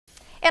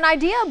An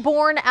idea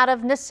born out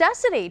of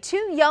necessity.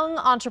 Two young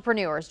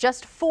entrepreneurs,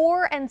 just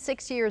 4 and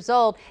 6 years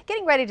old,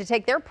 getting ready to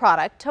take their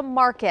product to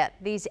market.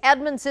 These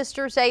Edmond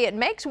sisters say it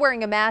makes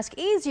wearing a mask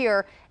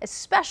easier,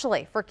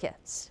 especially for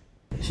kids.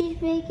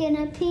 She's making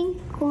a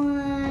pink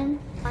one.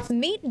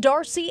 Meet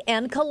Darcy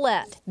and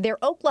Colette. They're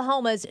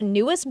Oklahoma's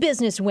newest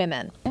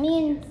businesswomen.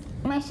 Me and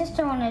my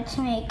sister wanted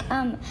to make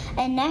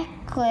a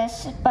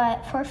necklace,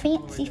 but for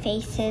fancy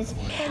faces.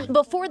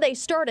 Before they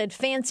started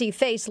Fancy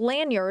Face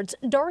Lanyards,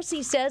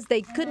 Darcy says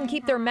they couldn't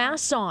keep their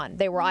masks on.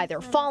 They were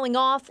either falling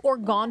off or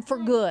gone for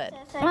good.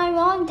 My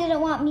mom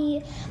didn't want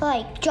me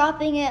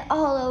dropping it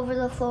all over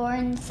the floor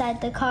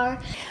inside the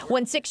car.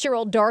 When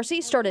 6-year-old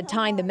Darcy started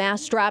tying the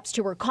mask straps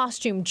to her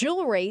costume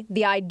jewelry,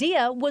 the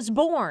idea was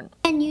born.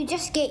 And you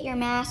just get your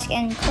mask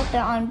and clip it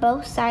on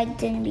both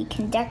sides and we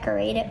can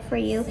decorate it for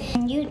you.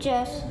 And you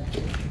just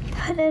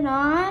put it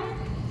on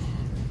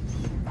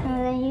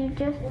and then you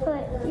just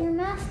put your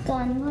mask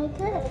on like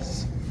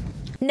this.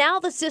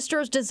 Now the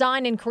sisters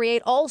design and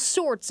create all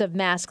sorts of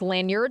mask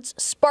lanyards,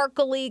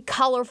 sparkly,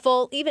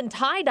 colorful, even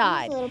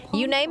tie-dyed.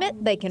 You name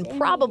it, they can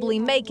probably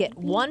make it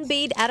one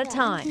bead at a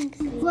time.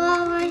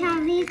 Well, I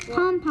have these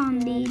pom-pom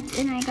beads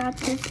and I got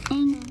this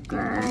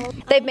anchor.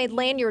 They've made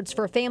lanyards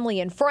for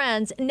family and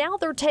friends. Now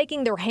they're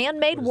taking their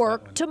handmade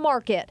work to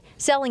market,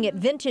 selling at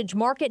Vintage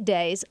Market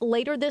Days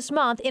later this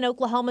month in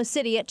Oklahoma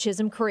City at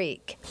Chisholm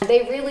Creek.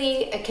 They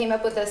really came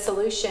up with a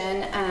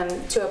solution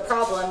to a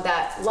problem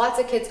that lots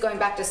of kids going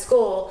back to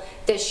school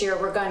this year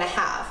we're going to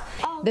have.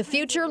 The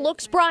future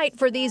looks bright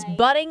for these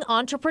budding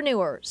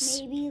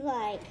entrepreneurs. Maybe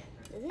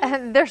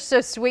And they're so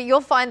sweet.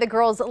 You'll find the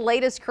girls'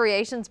 latest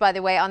creations, by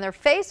the way, on their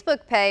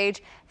Facebook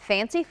page,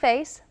 Fancy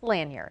Face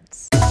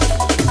Lanyards.